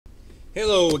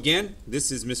Hello again,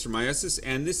 this is Mr. Myesis,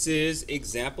 and this is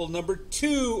example number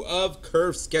 2 of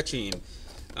curve sketching.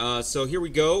 So here we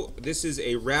go. This is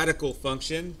a radical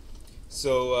function.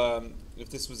 So if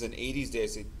this was an 80s day, I'd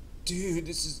say, dude,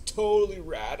 this is totally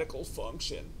radical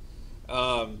function.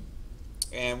 And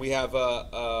we have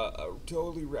a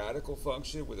totally radical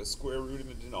function with a square root in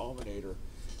the denominator.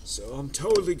 So I'm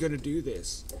totally going to do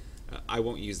this. I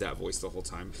won't use that voice the whole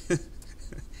time.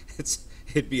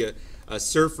 It'd be a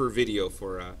surfer video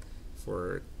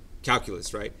for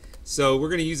calculus, right? So we're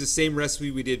going to use the same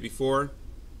recipe we did before.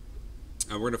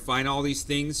 We're going to find all these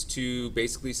things to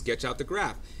basically sketch out the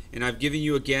graph. And I've given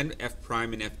you again f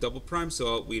prime and f double prime,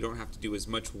 so we don't have to do as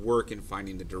much work in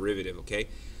finding the derivative, okay?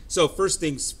 So first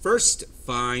things first,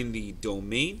 find the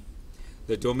domain.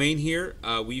 The domain here,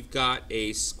 we've got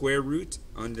a square root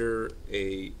under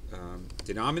a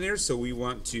denominator, so we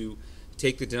want to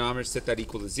take the denominator, set that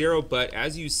equal to 0, but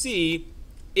as you see,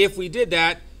 if we did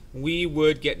that, we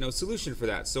would get no solution for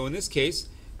that. So in this case,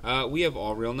 we have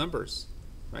all real numbers,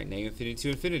 right? Negative infinity to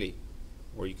infinity,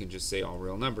 or you can just say all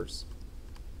real numbers.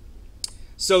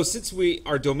 So since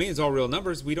our domain is all real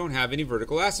numbers, we don't have any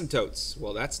vertical asymptotes.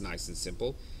 Well, that's nice and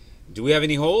simple. Do we have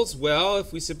any holes? Well,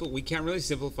 if we can't really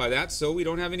simplify that, so we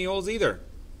don't have any holes either.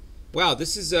 Wow,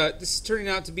 this is turning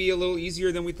out to be a little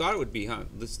easier than we thought it would be, huh?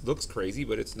 This looks crazy,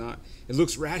 but it's not. It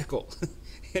looks radical.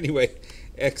 Anyway,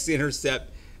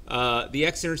 x-intercept. The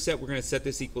x-intercept, we're going to set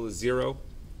this equal to 0.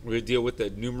 We're going to deal with the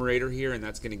numerator here, and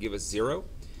that's going to give us 0.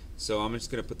 So I'm just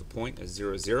going to put the point as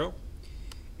 0, 0.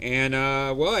 And,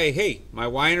 well, hey, my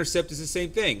y-intercept is the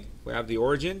same thing. If we have the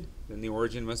origin, then the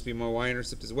origin must be my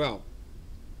y-intercept as well.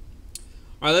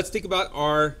 All right, let's think about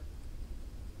our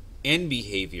end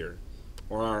behavior,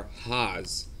 or our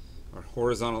HAs, our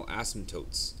horizontal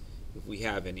asymptotes, if we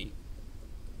have any.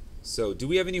 So do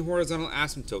we have any horizontal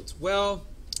asymptotes? Well,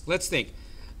 let's think.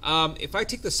 If I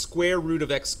take the square root of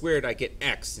x squared, I get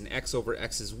x, and x over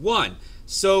x is 1.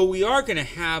 So we are going to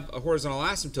have a horizontal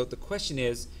asymptote. The question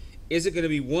is it going to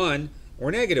be 1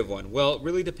 or negative 1? Well, it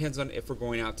really depends on if we're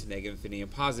going out to negative infinity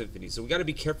and positive infinity. So we got to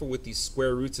be careful with these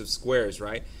square roots of squares,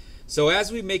 right? So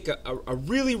as we make a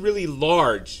really, really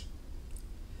large,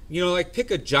 like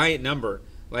pick a giant number,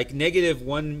 like negative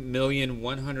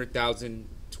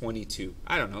 1,100,022.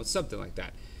 I don't know, something like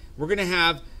that. We're going to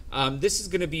have, this is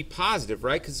going to be positive,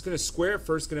 right? Because it's going to square it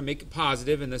first, going to make it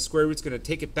positive, and the square root's going to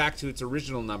take it back to its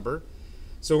original number.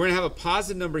 So we're going to have a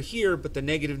positive number here, but the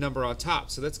negative number on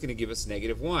top. So that's going to give us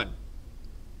negative 1.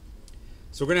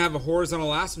 So we're going to have a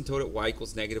horizontal asymptote at y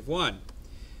equals negative 1.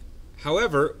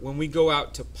 However, when we go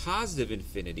out to positive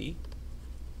infinity,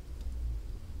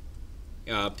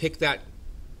 pick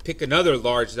another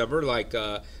large number like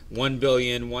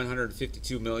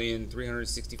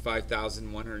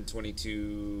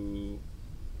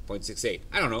 1,152,365,122.68.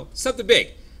 I don't know, something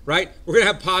big, right? We're going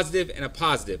to have positive and a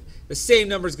positive. The same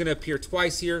number is going to appear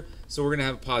twice here, so we're going to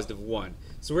have a positive 1.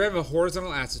 So we're going to have a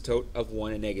horizontal asymptote of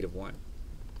 1 and negative 1.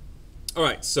 All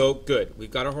right, so good. We've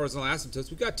got our horizontal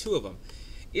asymptotes. We've got 2 of them.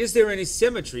 Is there any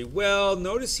symmetry? Well,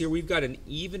 notice here we've got an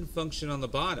even function on the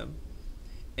bottom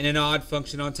and an odd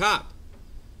function on top.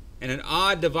 And an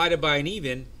odd divided by an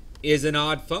even is an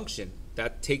odd function.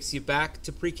 That takes you back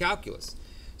to pre-calculus.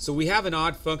 So we have an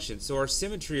odd function. So our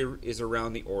symmetry is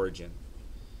around the origin.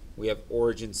 We have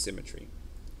origin symmetry.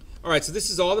 All right, so this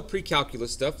is all the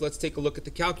pre-calculus stuff. Let's take a look at the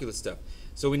calculus stuff.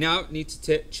 So we now need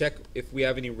to check if we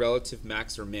have any relative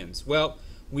max or mins. Well,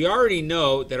 we already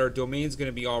know that our domain is going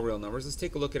to be all real numbers. Let's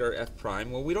take a look at our f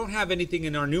prime. Well, we don't have anything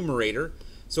in our numerator.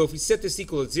 So if we set this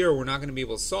equal to 0, we're not going to be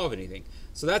able to solve anything.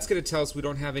 So that's going to tell us we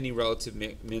don't have any relative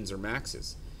mins or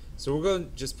maxes. So we're going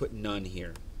to just put none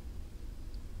here.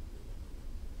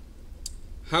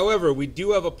 However, we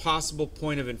do have a possible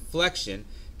point of inflection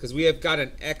because we have got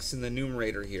an x in the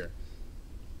numerator here.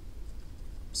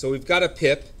 So we've got a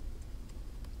pip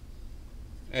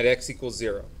at x equals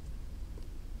 0,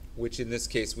 which in this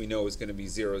case we know is going to be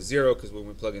 0, 0, because when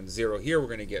we plug in 0 here, we're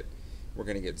going to get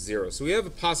 0. So we have a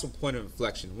possible point of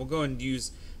inflection. We'll go and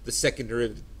use the second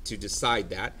derivative to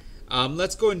decide that.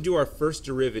 Let's go and do our first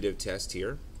derivative test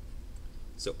here.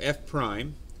 So f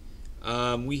prime,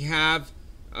 we have,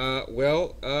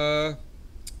 well,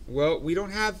 we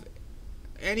don't have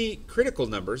any critical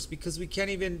numbers because we can't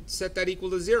even set that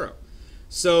equal to 0.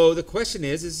 So the question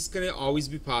is this going to always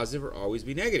be positive or always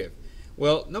be negative?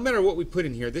 Well, no matter what we put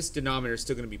in here, this denominator is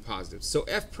still going to be positive. So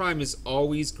f prime is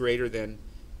always greater than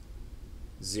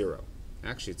 0.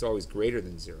 Actually, it's always greater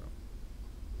than 0.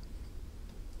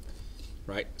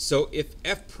 Right? So if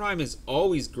f prime is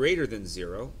always greater than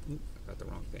 0, I got the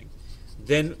wrong thing,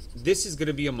 then this is going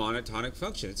to be a monotonic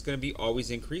function. It's going to be always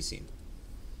increasing.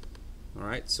 All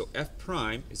right, so f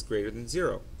prime is greater than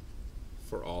 0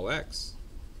 for all x.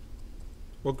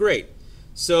 Well, great.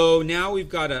 So now we've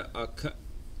got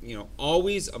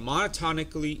always a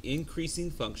monotonically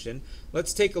increasing function.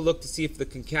 Let's take a look to see if the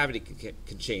concavity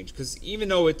can change, because even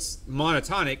though it's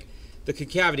monotonic, the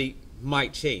concavity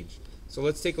might change. So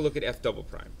let's take a look at f double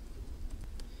prime.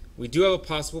 We do have a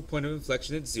possible point of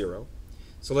inflection at 0.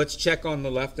 So let's check on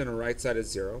the left and the right side of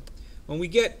 0. When we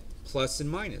get plus and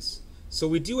minus. So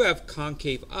we do have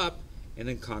concave up and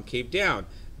then concave down.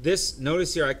 This,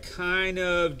 notice here, I kind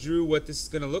of drew what this is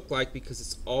going to look like because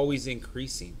it's always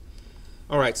increasing.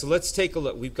 All right, so let's take a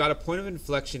look. We've got a point of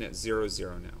inflection at 0,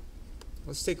 0 now.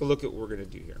 Let's take a look at what we're going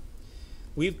to do here.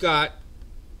 We've got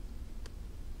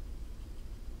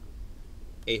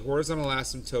a horizontal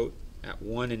asymptote at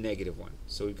 1 and -1.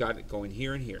 So we've got it going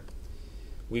here and here.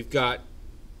 We've got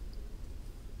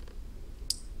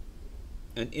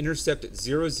an intercept at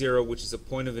 0, 0, which is a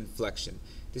point of inflection.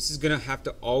 This is going to have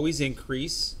to always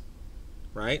increase,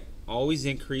 right? Always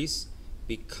increase,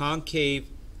 be concave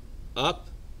up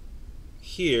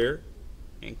here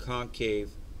and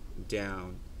concave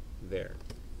down there.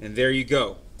 And there you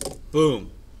go.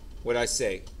 Boom. What'd I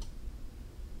say?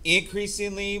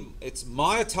 Increasingly, it's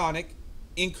monotonic,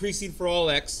 increasing for all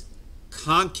x,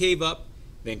 concave up,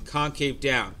 then concave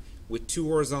down with 2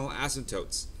 horizontal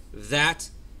asymptotes. That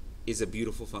is a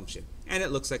beautiful function. And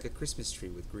it looks like a Christmas tree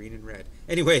with green and red.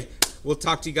 Anyway, we'll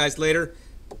talk to you guys later.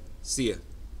 See ya.